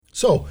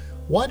So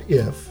what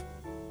if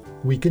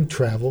we can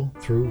travel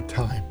through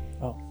time?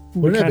 Oh,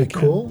 Wouldn't that be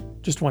cool?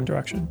 Just one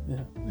direction.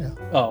 Yeah.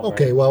 Oh,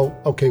 okay. right. Well,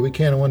 okay, we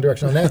can in one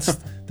direction. And that's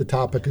the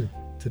topic of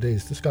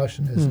today's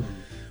discussion is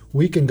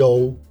we can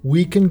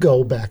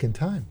go back in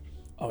time.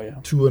 Oh, yeah.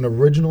 To an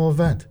original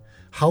event.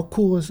 How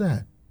cool is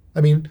that? I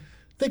mean,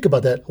 think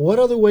about that. What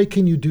other way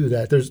can you do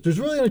that? There's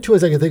really only two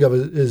ways I can think of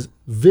is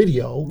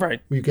video,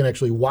 right? Where you can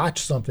actually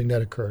watch something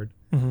that occurred,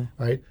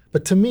 right?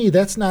 But to me,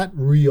 that's not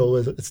real.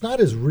 It's not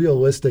as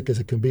realistic as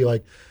it can be.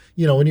 Like,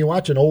 when you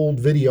watch an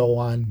old video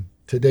on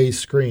today's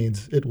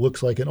screens, it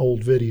looks like an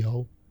old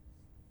video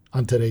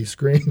on today's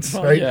screens,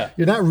 right? Yeah.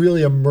 You're not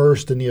really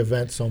immersed in the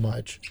event so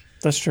much.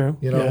 That's true.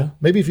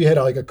 Maybe if you had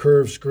a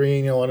curved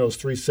screen, one of those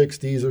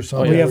 360s or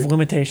something. We have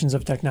limitations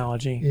of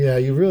technology. Yeah,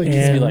 you really And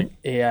can. Be like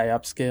AI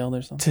upscaled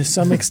or something. To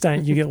some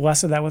extent, you get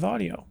less of that with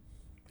audio.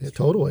 Yeah,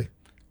 totally.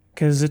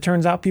 Because it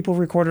turns out people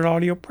recorded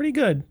audio pretty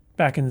good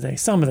back in the day,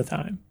 some of the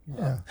time.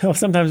 Yeah.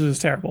 Sometimes it was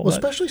terrible. Well,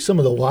 especially some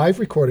of the live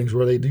recordings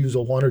where they use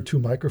one or two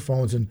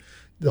microphones and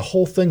the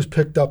whole thing's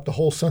picked up, the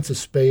whole sense of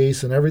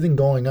space and everything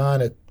going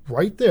on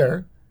right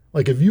there.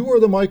 Like if you were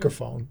the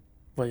microphone,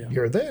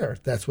 you're there.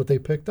 That's what they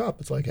picked up.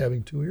 It's like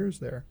having two ears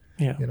there.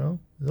 Yeah. So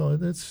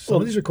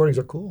some of these recordings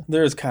are cool.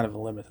 There is kind of a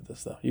limit to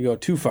this, though. You go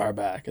too far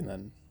back and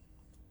then,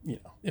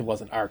 it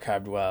wasn't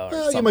archived well.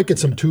 Well, you might get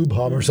some tube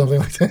hum or something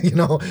like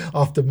that,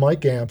 off the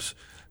mic amps.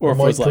 Or if it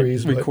mic was like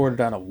trees,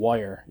 recorded on a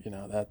wire,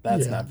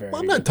 that's yeah. not very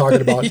Well, I'm good. not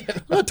talking about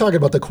I'm not talking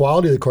about the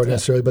quality of the recording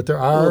necessarily, but there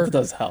are. Well, it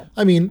does help.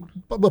 I mean,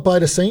 but by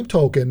the same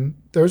token,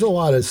 there's a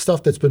lot of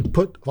stuff that's been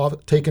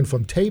taken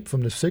from tape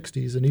from the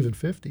 60s and even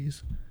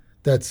 50s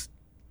that's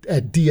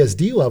at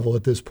DSD level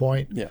at this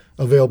point,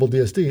 available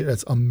DSD.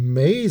 That's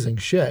amazing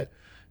shit.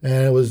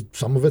 And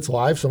some of it's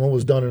live, some of it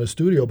was done in a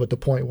studio, but the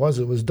point was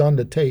it was done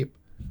to tape,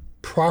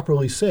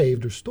 properly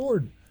saved or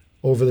stored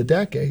over the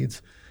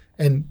decades,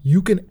 and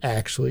you can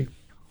actually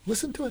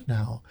listen to it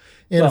now.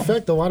 And in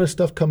fact, a lot of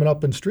stuff coming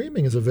up in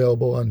streaming is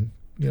available on,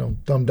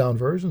 dumbed down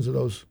versions of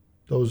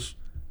those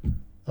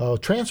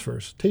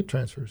transfers, tape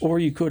transfers. Or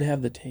you could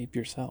have the tape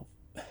yourself.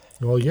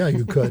 Well, yeah,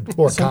 you could.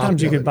 Or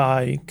sometimes you could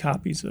buy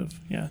copies of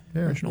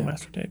original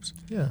master tapes.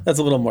 Yeah, that's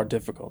a little more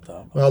difficult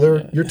though.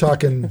 Well, you're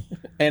talking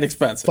and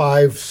expensive,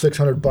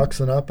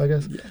 $500-$600 and up, I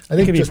guess. Yeah. I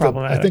think it could be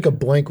problematic. I think a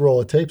blank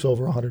roll of tape's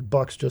over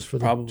 $100 just for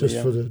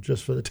the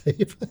for the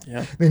tape.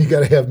 Yeah. Then you got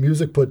to have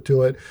music put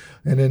to it,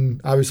 and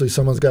then obviously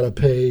someone's got to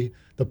pay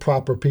the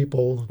proper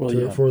people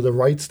for the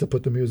rights to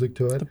put the music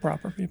to it. The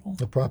proper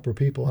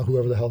people,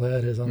 whoever the hell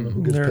that is. I don't know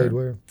who gets paid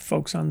where.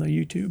 Folks on the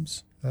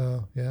YouTubes.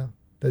 Oh, yeah,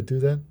 that do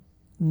that.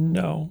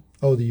 No.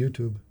 Oh, the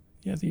YouTube.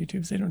 Yeah, the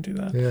YouTubes, they don't do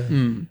that.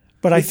 Yeah.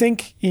 But I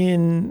think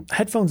in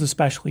headphones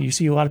especially, you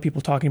see a lot of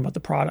people talking about the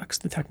products,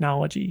 the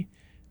technology,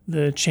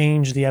 the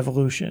change, the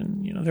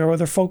evolution.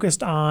 They're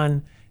focused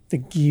on the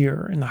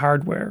gear and the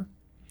hardware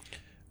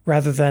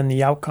rather than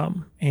the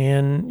outcome.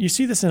 And you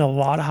see this in a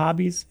lot of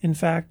hobbies, in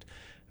fact.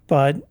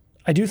 But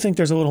I do think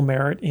there's a little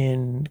merit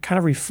in kind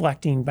of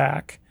reflecting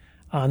back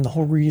on the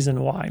whole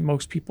reason why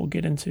most people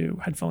get into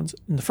headphones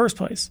in the first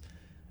place.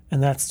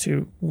 And that's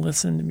to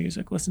listen to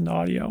music, listen to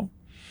audio.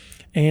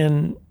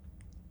 And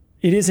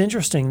it is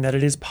interesting that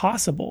it is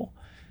possible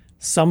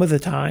some of the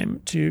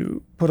time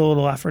to put a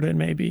little effort in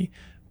maybe,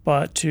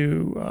 but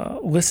to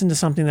listen to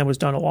something that was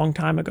done a long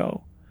time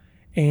ago.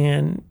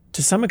 And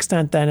to some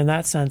extent then in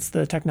that sense,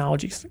 the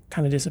technology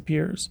kind of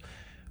disappears,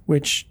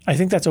 which I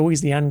think that's always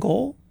the end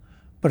goal,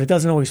 but it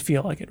doesn't always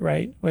feel like it,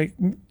 right? Like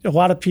a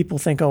lot of people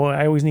think, oh,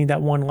 I always need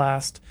that one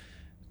last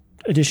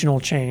additional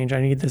change. I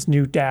need this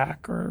new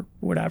DAC or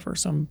whatever,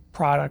 some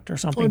product or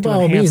something to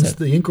enhance it. By all means,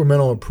 the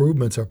incremental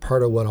improvements are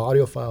part of what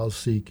audiophiles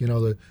seek,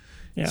 the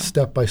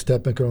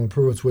step-by-step incremental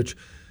improvements, which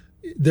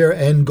their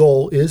end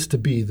goal is to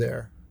be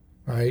there,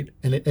 right?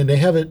 And they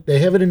have it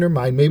in their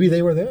mind. Maybe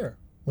they were there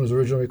when it was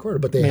originally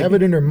recorded, but they have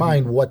it in their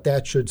mind what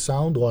that should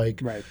sound like.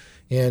 Right.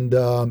 And,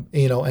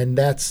 and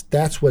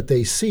that's what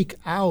they seek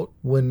out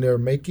when they're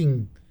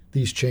making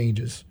these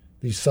changes,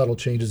 these subtle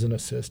changes in a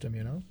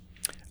system,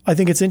 I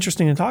think it's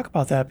interesting to talk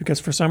about that because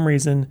for some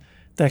reason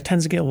that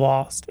tends to get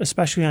lost,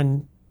 especially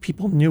on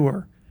people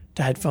newer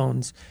to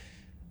headphones.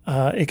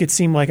 It could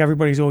seem like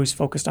everybody's always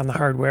focused on the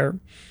hardware,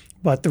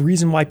 but the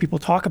reason why people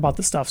talk about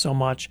this stuff so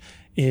much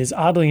is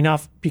oddly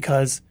enough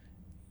because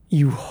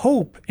you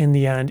hope in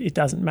the end it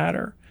doesn't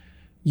matter.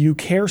 You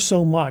care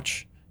so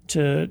much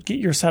to get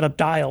your setup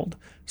dialed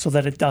so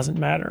that it doesn't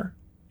matter,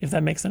 if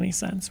that makes any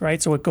sense,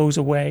 right? So it goes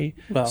away.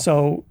 Well,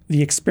 so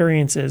the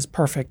experience is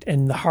perfect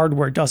and the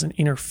hardware doesn't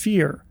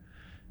interfere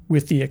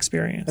with the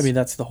experience. I mean,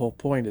 that's the whole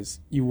point is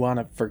you want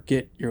to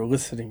forget you're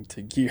listening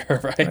to gear,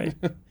 right?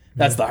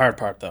 That's the hard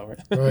part though.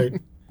 Right.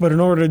 But in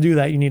order to do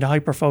that, you need to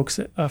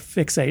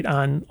fixate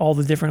on all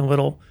the different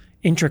little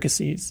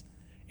intricacies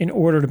in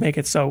order to make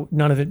it so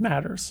none of it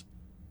matters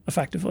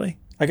effectively.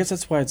 I guess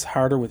that's why it's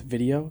harder with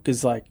video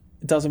because it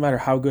doesn't matter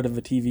how good of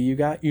a TV you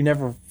got. You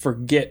never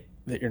forget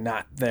that you're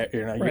not there.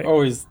 You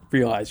always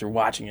realize you're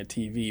watching a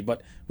TV,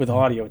 but with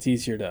audio, it's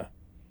easier to,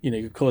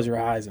 you close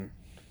your eyes and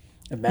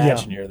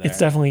imagine you're there. It's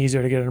definitely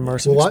easier to get an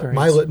immersive experience.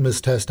 My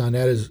litmus test on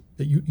that is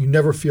that you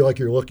never feel like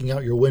you're looking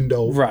out your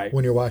window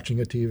when you're watching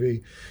a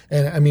TV.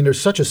 And I mean,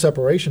 there's such a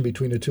separation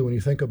between the two when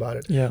you think about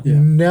it. Yeah.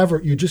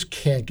 You just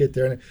can't get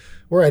there. And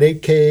we're at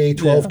 8K,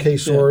 12K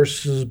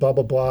sources, blah,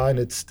 blah, blah. And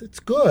it's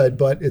good,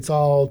 but it's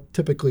all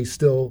typically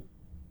still,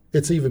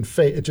 it's even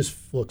fake. It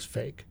just looks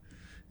fake.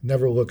 It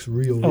never looks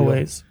real.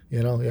 Always.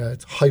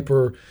 It's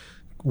hyper,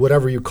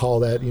 whatever you call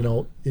that,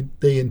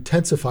 they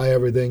intensify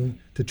everything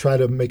to try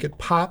to make it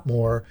pop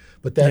more,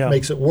 but that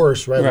makes it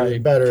worse rather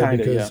than better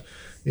because,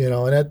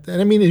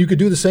 and I mean, you could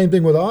do the same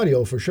thing with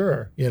audio for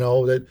sure,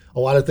 that a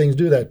lot of things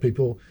do that.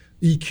 People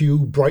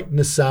EQ, brighten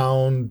the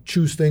sound,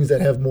 choose things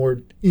that have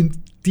more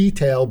in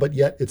detail, but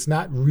yet it's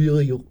not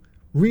really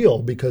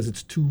real because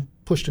it's too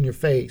pushed in your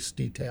face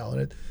detail.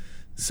 And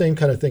same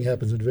kind of thing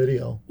happens in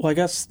video. Well, I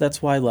guess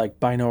that's why like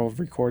binaural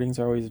recordings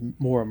are always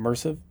more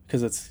immersive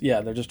because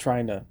they're just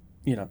trying to,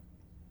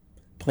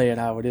 play it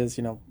how it is,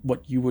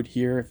 what you would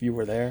hear if you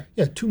were there.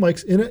 Yeah, two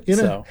mics in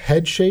a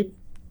head-shaped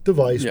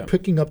device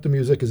picking up the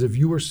music as if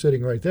you were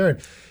sitting right there.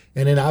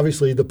 And then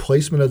obviously the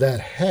placement of that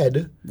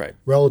head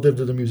relative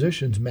to the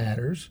musicians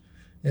matters.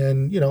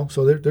 And,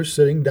 so they're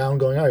sitting down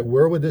going, all right,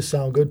 where would this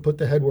sound good? Put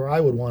the head where I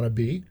would want to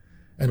be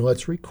and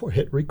let's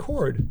hit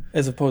record.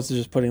 As opposed to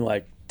just putting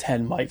like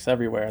 10 mics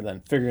everywhere and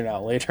then figuring it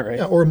out later, right?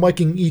 Yeah, or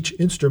micing each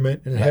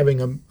instrument and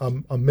having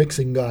a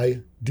mixing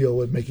guy deal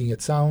with making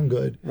it sound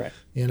good. Right.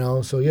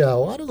 So a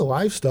lot of the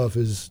live stuff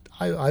is,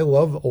 I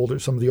love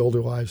some of the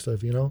older live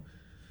stuff,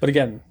 But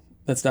again,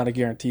 that's not a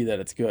guarantee that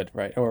it's good,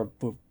 right? Or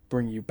will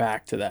bring you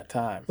back to that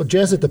time. Well,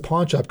 Jazz at the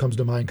Pawn Shop comes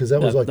to mind because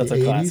that was like the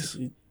 80s.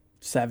 Classic.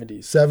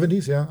 70s.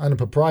 70s, yeah. On the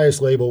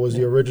Papyrus label was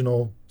the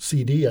original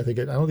CD. I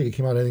don't think it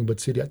came out anything but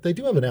CD. They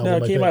do have an album.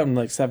 No, it came out in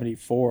like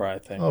 74, I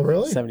think. Oh,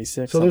 really?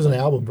 76. So there's an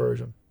album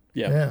version.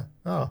 Yeah. Yeah.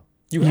 Oh.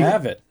 You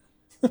have it.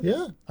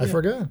 Yeah, I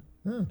forgot.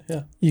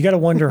 Yeah. You got to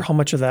wonder how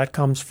much of that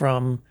comes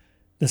from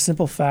the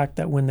simple fact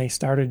that when they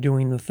started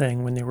doing the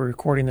thing, when they were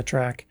recording the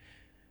track,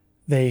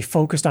 they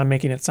focused on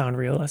making it sound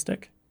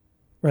realistic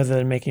rather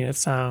than making it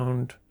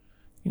sound,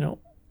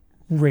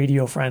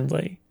 radio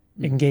friendly.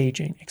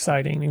 Engaging,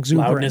 exciting,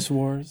 exuberant, loudness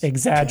wars,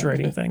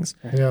 exaggerating things.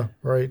 Yeah,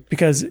 right.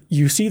 Because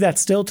you see that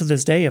still to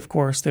this day, of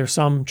course, there's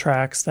some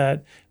tracks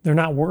that they're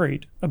not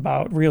worried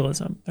about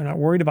realism. They're not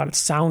worried about it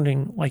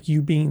sounding like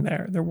you being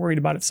there. They're worried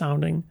about it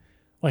sounding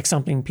like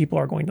something people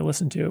are going to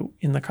listen to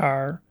in the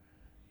car.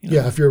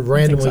 If you're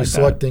randomly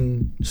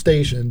selecting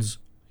stations,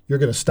 you're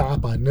going to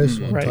stop on this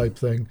one type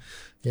thing,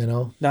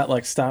 Not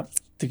like stop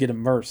to get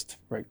immersed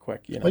right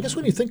quick, I guess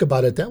when you think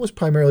about it, that was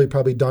primarily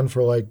probably done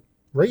for like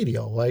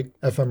radio, like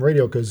FM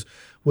radio, because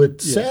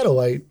with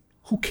satellite,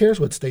 who cares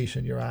what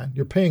station you're on?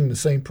 You're paying the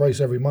same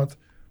price every month,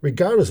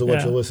 regardless of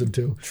what you listen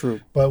to.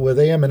 True. But with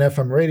AM and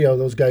FM radio,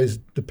 those guys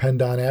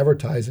depend on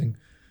advertising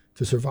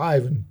to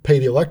survive and pay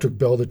the electric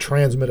bill to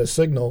transmit a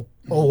signal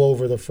all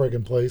over the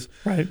friggin' place.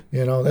 Right.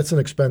 That's an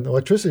expense.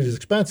 Electricity is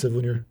expensive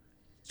when you're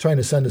trying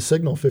to send a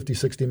signal 50,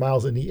 60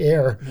 miles in the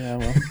air. Yeah,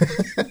 well.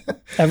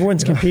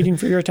 Everyone's competing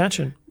for your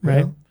attention,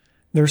 right? Yeah.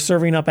 They're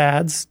serving up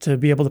ads to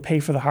be able to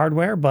pay for the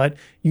hardware, but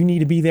you need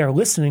to be there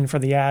listening for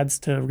the ads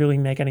to really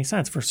make any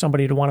sense, for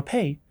somebody to want to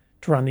pay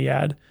to run the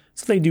ad.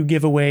 So they do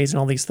giveaways and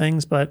all these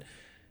things. But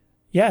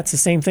yeah, it's the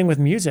same thing with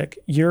music.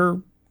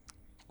 Your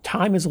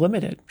time is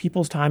limited.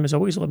 People's time is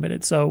always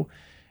limited. So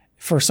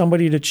for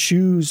somebody to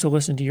choose to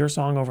listen to your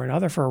song over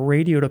another, for a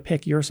radio to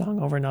pick your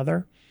song over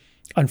another,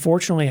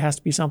 unfortunately, it has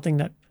to be something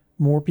that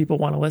more people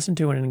want to listen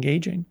to and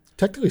engaging.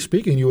 Technically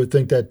speaking, you would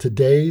think that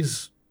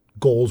today's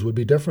goals would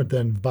be different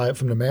than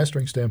from the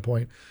mastering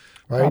standpoint,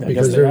 right?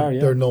 Because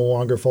they're no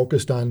longer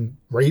focused on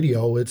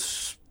radio;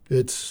 it's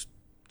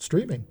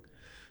streaming.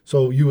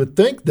 So you would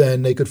think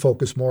then they could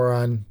focus more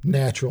on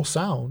natural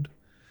sound.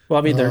 Well,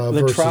 I mean,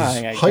 they're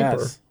trying,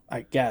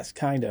 I guess,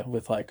 kind of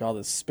with like all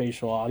this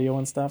spatial audio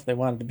and stuff. They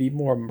want it to be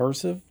more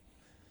immersive.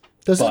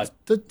 Do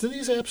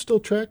these apps still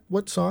track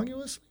what song you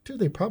listen to?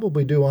 They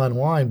probably do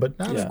online, but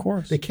not. Of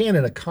course, they can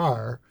in a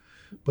car.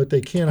 But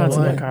they can't online.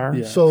 online. The car.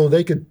 Yeah. So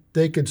they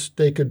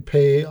could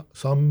pay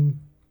some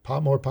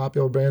more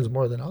popular bands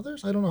more than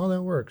others. I don't know how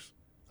that works.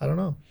 I don't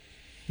know.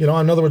 In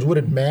other words, would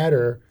it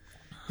matter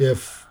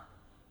if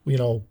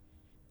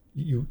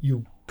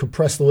you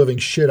compress the living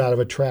shit out of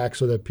a track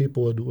so that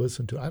people would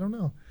listen to it? I don't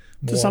know.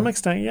 To some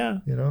extent, yeah.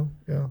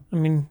 Yeah. I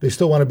mean, they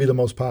still want to be the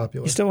most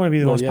popular. You still want to be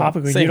the most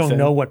popular. You don't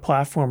know what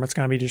platform it's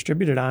going to be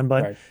distributed on,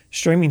 but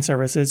streaming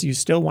services, you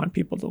still want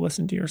people to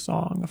listen to your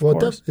song, of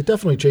course. It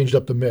definitely changed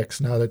up the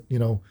mix now that,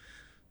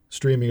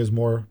 streaming is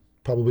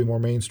probably more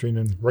mainstream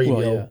than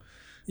radio. Well,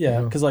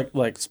 yeah, because like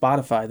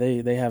Spotify,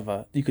 they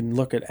have you can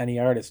look at any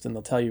artist and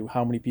they'll tell you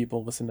how many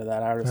people listen to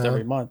that artist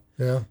every month.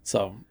 Yeah.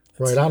 So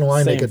right,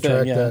 online they could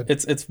track that.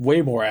 It's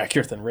way more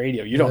accurate than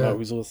radio. You don't know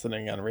who's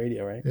listening on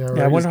radio, right? Yeah,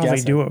 right. I wonder how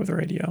they do it with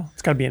radio.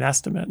 It's got to be an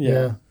estimate.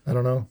 Yeah, I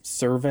don't know.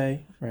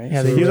 Survey, right?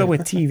 Yeah, they do that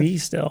with TV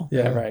still.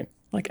 Yeah, right.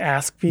 Like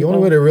ask people. The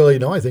only way to really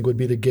know, I think, would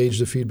be to gauge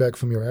the feedback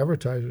from your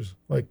advertisers.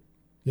 Like,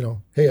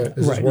 hey, is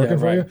this Right, working yeah,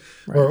 for right, you?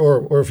 right.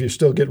 Or if you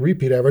still get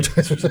repeat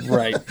advertisers,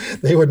 Right.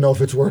 they would know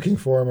if it's working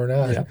for them or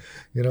not.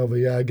 Yeah. But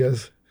yeah, I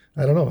guess,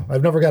 I don't know.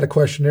 I've never got a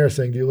questionnaire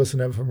saying, do you listen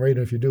to FM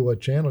radio? If you do,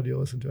 what channel do you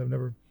listen to? I've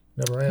never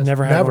asked.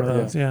 Never had one of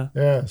those, yeah.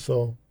 Yeah,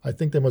 so I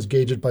think they must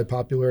gauge it by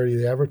popularity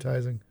of the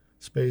advertising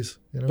space.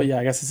 But yeah,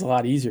 I guess it's a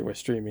lot easier with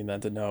streaming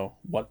than to know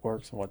what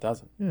works and what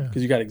doesn't. Yeah.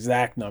 Because you got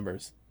exact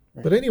numbers.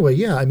 Right? But anyway,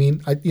 yeah, I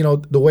mean,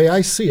 the way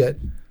I see it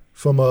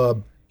from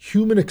a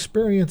human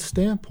experience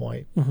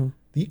standpoint,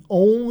 the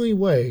only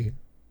way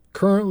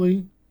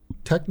currently,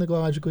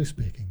 technologically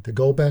speaking, to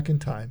go back in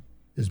time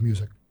is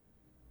music.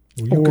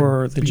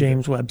 Or the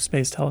James Webb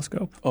Space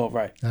Telescope. Oh,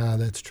 right.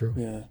 That's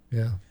true.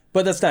 Yeah.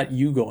 But that's not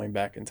you going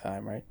back in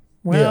time, right?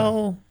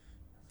 Well,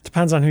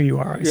 depends on who you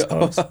are, I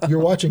suppose. You're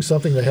watching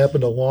something that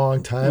happened a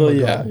long time ago.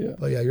 Yeah.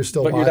 But yeah, you're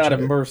still But watching you're not it.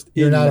 immersed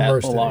You're in not that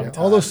immersed a in long it.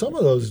 time. Although some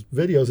of those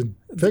videos and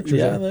pictures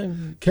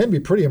can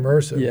be pretty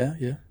immersive.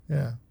 Yeah.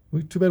 Yeah.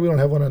 Too bad we don't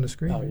have one on the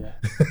screen. Oh,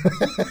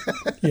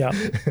 yeah.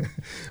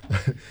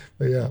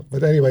 Yeah.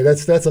 But anyway,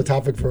 that's a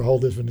topic for a whole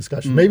different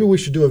discussion. Maybe we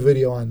should do a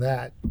video on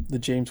that. The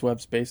James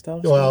Webb Space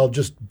Telescope? Well,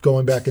 just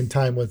going back in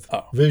time with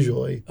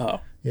visually.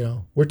 Oh.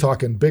 We're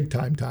talking big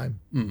time.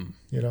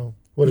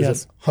 What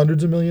is it?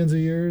 Hundreds of millions of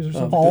years or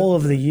something? All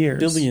of the years.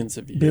 Billions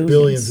of years.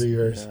 Billions of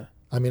years. Yeah.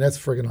 I mean, that's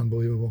friggin'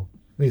 unbelievable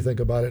when you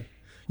think about it.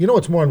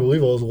 What's more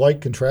unbelievable is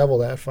light can travel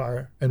that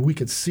far, and we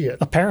could see it.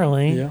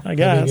 Apparently, I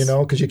guess. I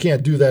mean, because you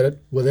can't do that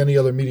with any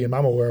other medium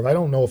I'm aware of. I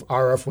don't know if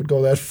RF would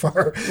go that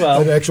far.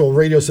 Well, an actual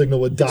radio signal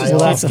would die Well,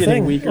 off. that's the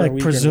thing. Weaker,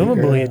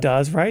 presumably it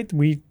does, right?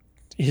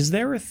 Is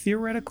there a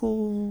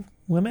theoretical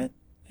limit,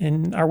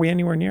 and are we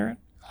anywhere near it?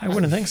 I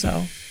wouldn't think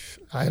so.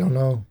 I don't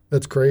know.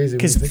 That's crazy.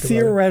 Because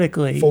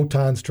theoretically,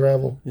 photons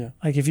travel. Yeah.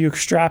 Like if you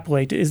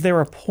extrapolate, is there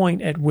a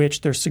point at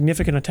which there's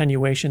significant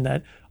attenuation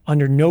that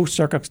under no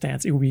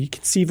circumstance it would be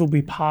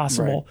conceivably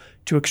possible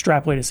to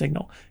extrapolate a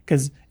signal?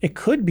 Because it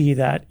could be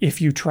that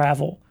if you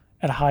travel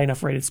at a high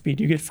enough rated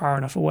speed, you get far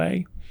enough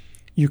away,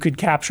 you could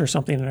capture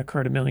something that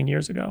occurred 1 million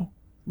years ago.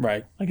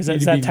 Right. Like is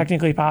that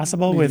technically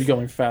possible? With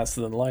going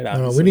faster than light,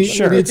 obviously. We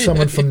need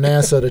someone from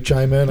NASA to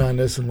chime in on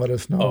this and let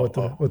us know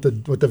what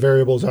the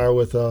variables are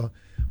with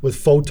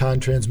photon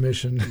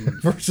transmission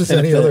versus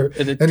any other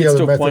method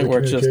of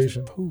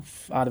communication. Just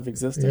poof out of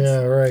existence.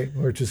 Yeah, right.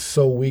 Or just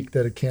so weak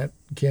that it can't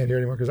hear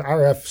anymore. Because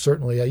RF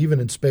certainly, even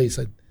in space,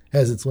 it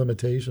has its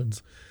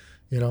limitations.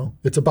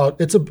 It's about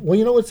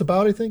what it's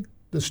about. I think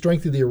the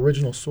strength of the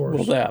original source.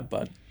 Well, that,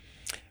 but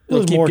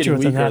there's more to it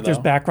than that. There's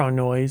background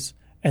noise.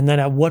 And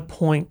then at what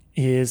point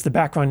is the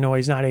background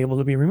noise not able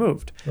to be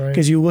removed?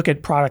 Because you look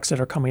at products that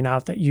are coming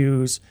out that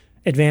use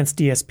advanced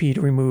DSP to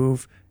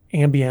remove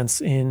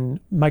ambience in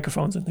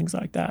microphones and things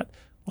like that,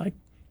 like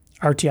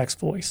RTX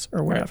voice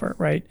or whatever,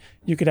 right?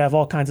 You could have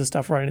all kinds of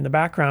stuff running in the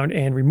background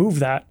and remove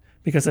that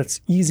because it's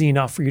easy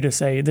enough for you to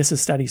say, this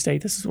is steady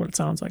state, this is what it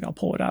sounds like, I'll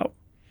pull it out.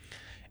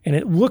 And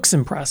it looks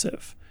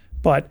impressive,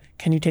 but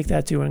can you take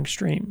that to an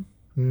extreme?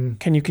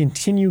 Can you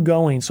continue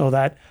going so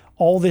that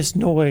all this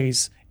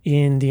noise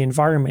in the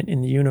environment,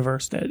 in the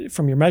universe, that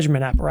from your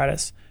measurement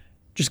apparatus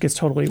just gets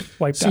totally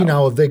wiped out? See,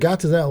 now if they got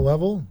to that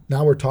level,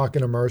 now we're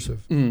talking immersive.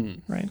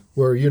 Right.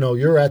 Where,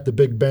 you're at the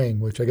Big Bang,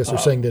 which I guess they're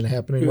saying didn't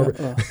happen anymore.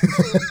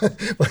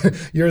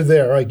 You're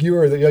there. Like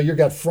you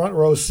got front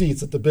row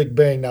seats at the Big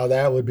Bang. Now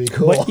that would be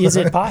cool. But is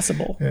it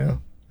possible? Yeah.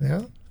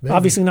 Maybe.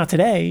 Obviously not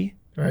today.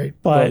 Right.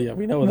 But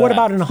we know what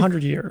about in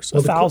 100 years,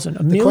 1,000,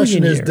 a million years? The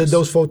question is, did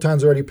those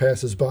photons already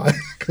pass us by?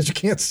 Because you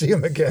can't see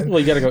them again. Well,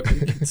 you got to go.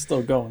 You can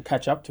still go and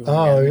catch up to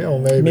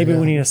them. Maybe.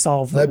 We need to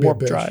solve the warp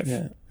drive.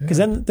 Yeah. Because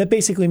then that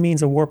basically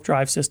means a warp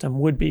drive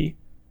system would be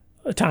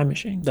a time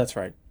machine. That's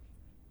right.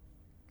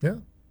 Yeah.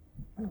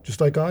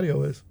 Just like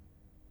audio is.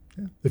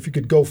 Yeah. If you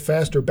could go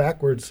faster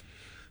backwards,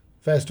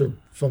 catch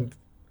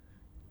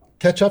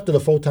up to the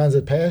photons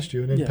that passed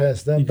you and then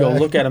pass them back. You go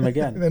look at them and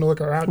again. then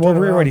look around. Well,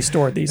 we already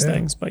stored these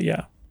things, but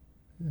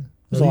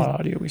there's a lot of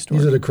audio we stored.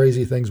 These are the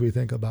crazy things we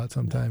think about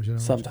sometimes,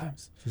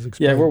 Sometimes.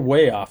 Yeah, we're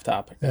way off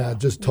topic. Yeah,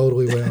 just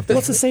totally way off topic. Well,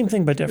 it's the same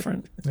thing, but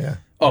different. Yeah.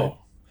 Oh.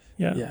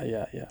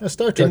 Yeah.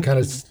 Star Trek kind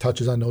of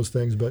touches on those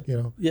things, but,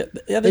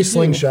 they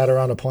slingshot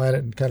around a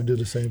planet and kind of do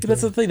the same thing.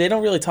 That's the thing. They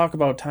don't really talk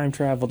about time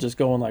travel just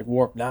going like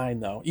warp 9,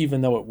 though,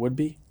 even though it would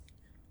be.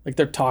 Like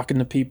they're talking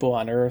to people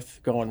on Earth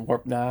going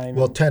warp 9.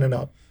 Well, 10 and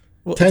up.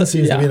 Well, 10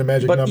 seems to be the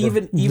magic number.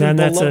 Even then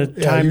that's below, a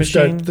time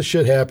machine. The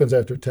shit happens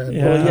after 10.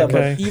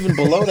 But even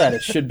below that,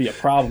 it should be a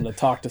problem to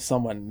talk to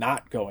someone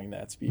not going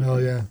that speed. Oh,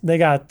 yeah. They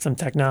got some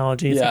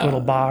technology. It's a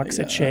little box.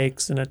 It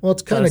shakes. And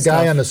it's kind of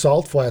guy on the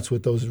salt flats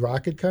with those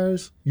rocket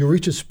cars. You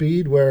reach a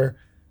speed where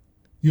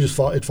you just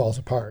fall. It falls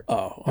apart.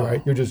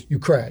 Right? You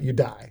crash. You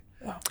die.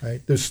 Right?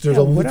 There's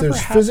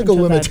physical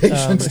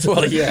limitations to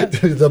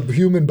the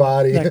human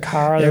body. That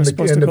car that was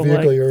supposed to go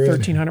like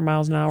 1,300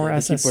 miles an hour,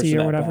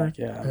 SSC or whatever.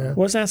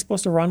 Wasn't that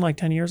supposed to run like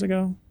 10 years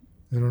ago?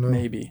 I don't know.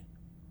 Maybe.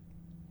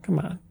 Come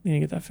on. You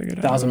need to get that figured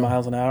out. 1,000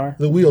 miles an hour?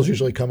 The wheels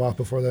usually come off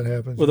before that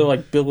happens. Well, they're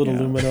like billet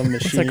aluminum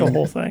machines. It's like a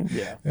whole thing.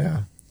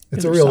 Yeah.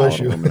 It's a real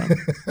issue.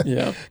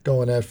 Yeah.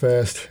 Going that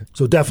fast.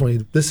 So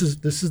definitely, this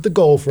is the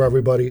goal for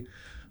everybody.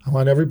 I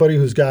want everybody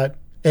who's got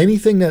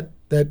anything that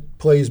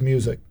plays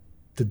music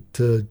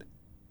to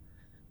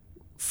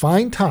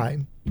find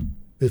time,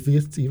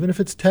 even if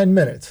it's 10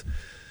 minutes,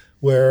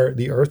 where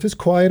the earth is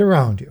quiet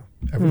around you.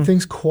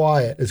 Everything's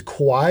quiet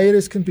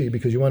as can be,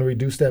 because you want to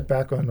reduce that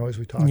background noise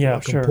we talked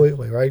about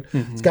completely, right?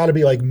 Mm-hmm. It's got to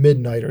be like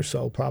midnight or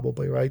so,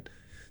 probably, right?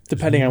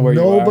 Depending on where you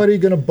are. Nobody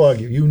going to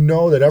bug you. You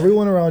know that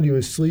everyone around you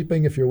is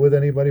sleeping if you're with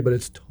anybody, but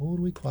it's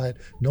totally quiet.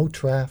 No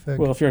traffic.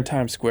 Well, if you're in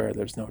Times Square,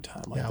 there's no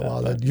time like that.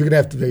 Well, you're gonna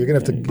have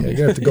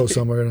to go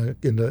somewhere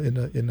in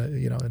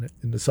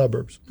the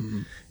suburbs,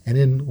 and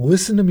then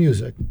listen to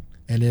music,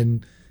 and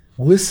then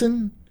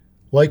listen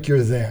like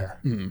you're there.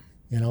 And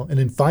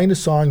then find a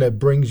song that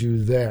brings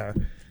you there,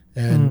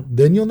 and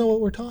then you'll know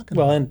what we're talking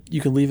about. Well, and you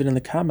can leave it in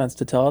the comments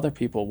to tell other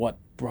people what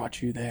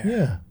brought you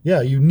there.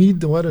 Yeah, you need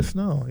to let us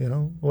know,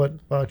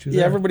 what brought you there.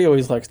 Yeah, everybody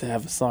always likes to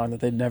have a song that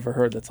they'd never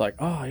heard that's like,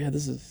 oh, yeah,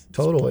 this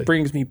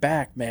brings me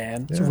back,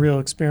 man. It's a real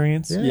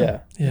experience.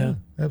 Yeah,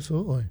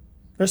 absolutely.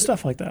 There's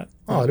stuff like that.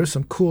 Oh, there's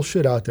some cool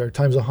shit out there,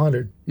 times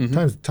 100,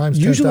 times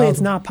 10,000. Usually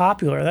it's not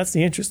popular. That's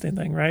the interesting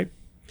thing, right?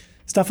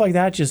 Stuff like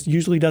that just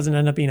usually doesn't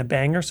end up being a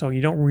banger, so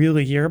you don't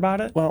really hear about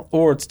it. Well,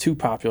 or it's too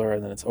popular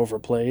and then it's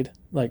overplayed.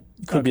 Like,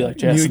 could be like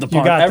Jazz at the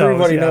Punk.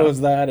 Everybody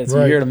knows that. You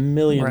hear it a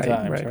million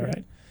times.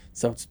 Right.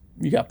 So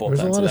you got both.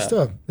 There's a lot of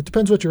stuff. It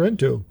depends what you're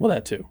into. Well,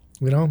 that too.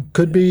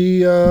 Could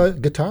be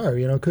guitar.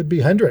 Could be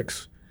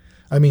Hendrix.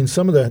 I mean,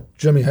 some of the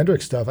Jimi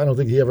Hendrix stuff, I don't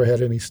think he ever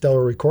had any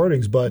stellar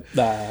recordings, but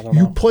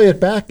you play it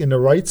back in the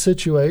right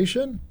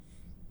situation,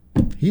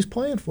 he's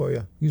playing for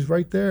you. He's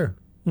right there.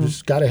 You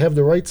just got to have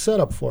the right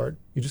setup for it.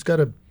 You just got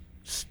to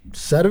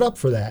set it up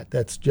for that.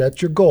 That's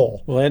your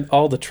goal. Well, and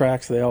all the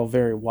tracks, they all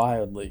vary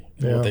wildly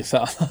in what they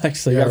sound like,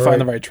 so you got to find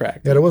the right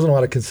track. Yeah, there wasn't a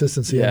lot of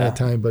consistency in that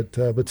time,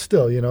 but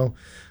still,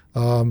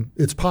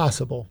 it's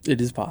possible.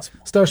 It is possible.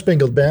 Star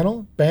Spangled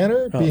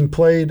Banner being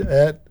played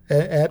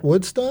at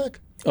Woodstock.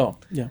 Oh,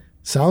 yeah.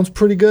 Sounds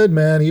pretty good,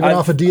 man, even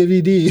off a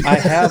DVD.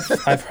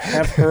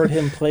 I've heard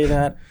him play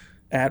that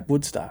at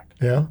Woodstock.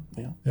 Yeah.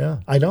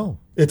 I know.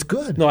 It's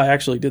good. No, I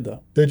actually did,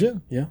 though. Did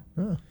you? Yeah.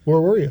 Where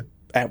were you?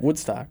 At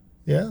Woodstock.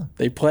 Yeah.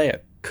 They play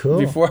it. Cool.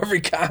 Before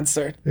every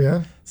concert.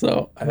 Yeah.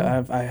 So cool.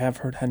 I have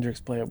heard Hendrix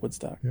play at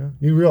Woodstock. Yeah.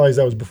 You realize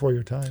that was before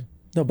your time.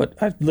 No, but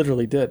I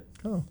literally did.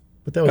 Oh.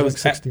 But that was like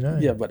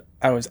 69. Yeah, but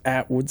I was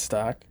at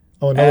Woodstock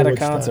at a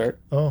concert.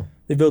 Oh.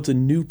 They built a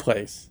new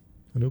place.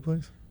 A new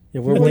place?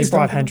 Yeah, where they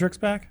brought Hendrix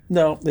back?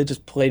 No, they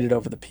just played it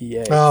over the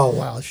PA. Oh,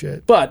 wow,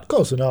 shit. But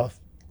close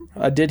enough.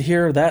 I did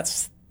hear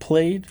that's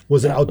played.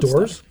 Was it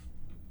outdoors?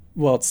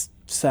 Well, it's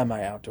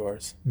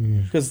semi-outdoors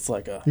because it's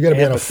like a. You got to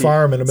be on a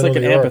farm in the middle of the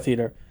It's like an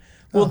amphitheater.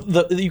 Well,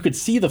 you could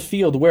see the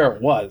field where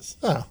it was.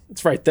 Oh,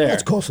 it's right there.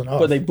 That's close enough.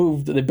 But they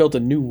built a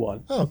new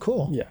one. Oh,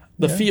 cool. Yeah,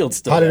 the field's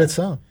still. How did it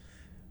sound?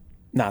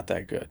 Not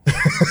that good.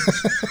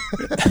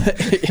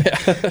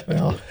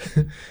 Well,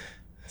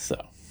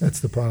 so that's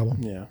the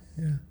problem.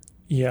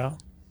 Yeah.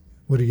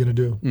 What are you going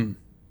to do?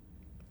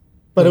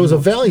 But it was a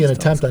valiant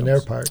attempt on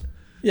their part.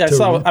 Yeah,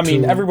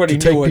 everybody knew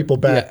take people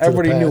back.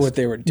 Everybody knew what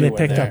they were doing.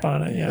 They picked up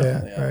on it.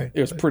 Yeah. Right.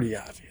 It was pretty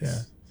obvious.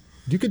 Yeah,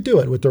 you could do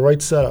it with the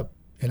right setup.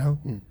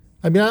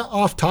 I mean,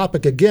 off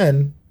topic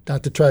again.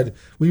 Not to try to.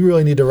 We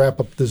really need to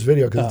wrap up this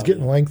video because it's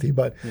getting lengthy.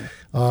 But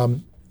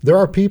there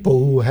are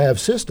people who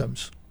have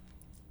systems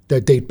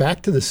that date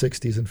back to the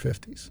 60s and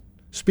 50s.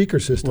 Speaker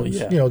systems,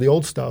 the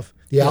old stuff,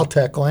 the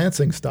Altec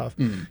Lansing stuff,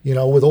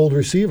 with old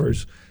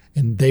receivers.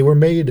 And they were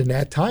made in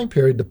that time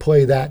period to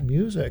play that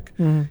music.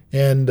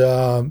 And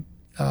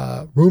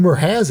rumor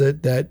has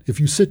it that if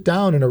you sit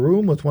down in a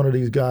room with one of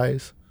these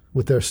guys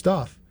with their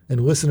stuff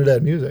and listen to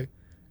that music,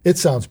 it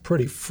sounds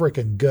pretty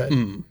freaking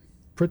good.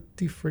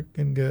 Pretty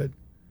freaking good.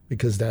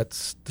 Because that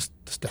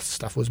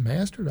stuff was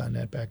mastered on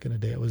that back in the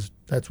day.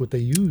 That's what they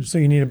used. So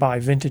you need to buy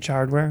vintage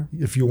hardware?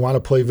 If you want to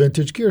play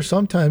vintage gear,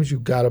 sometimes you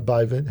got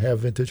to have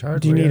vintage hardware.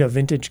 Do you need a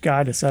vintage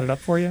guy to set it up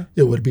for you?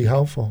 It would be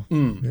helpful.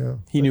 Yeah.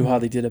 He knew how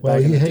they did it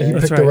back in the day. He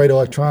picked the right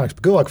electronics.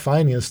 But good luck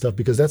finding this stuff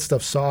because that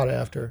stuff's sought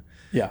after.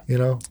 Yeah.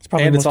 It's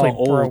probably and it's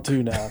all old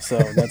too now, so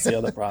that's the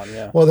other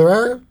problem, Well,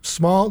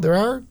 there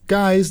are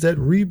guys that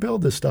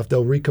rebuild this stuff.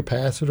 They'll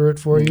recapacitor it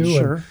for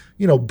you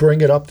and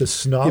bring it up to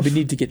snuff. You would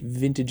need to get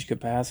vintage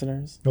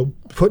capacitors.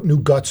 Put new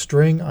gut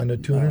string on the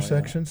tuner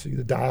section so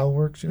the dial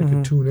works. You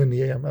can tune in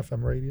the AM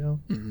FM radio.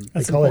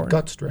 They call it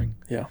gut string.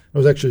 Yeah. It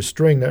was actually a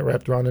string that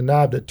wrapped around a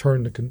knob that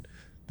turned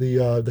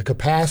the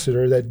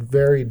capacitor that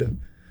varied the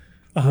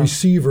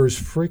receiver's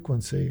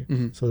frequency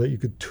so that you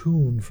could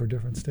tune for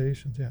different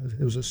stations. Yeah,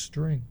 it was a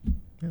string.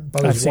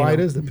 About as wide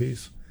as the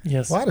piece.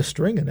 Yes. A lot of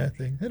string in that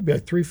thing. That'd be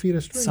like 3 feet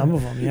of string. Some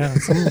of them, yeah.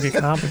 Some of them get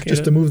complicated.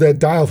 Just to move that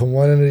dial from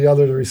one end to the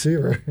other to the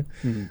receiver.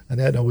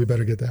 And we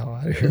better get the hell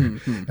out of here.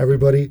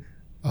 Everybody,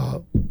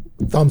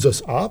 thumbs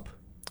us up.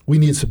 We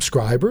need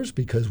subscribers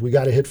because we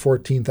got to hit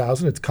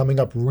 14,000. It's coming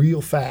up real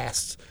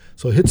fast.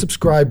 So hit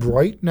subscribe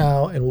right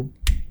now and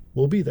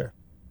we'll be there.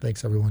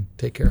 Thanks, everyone.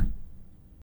 Take care.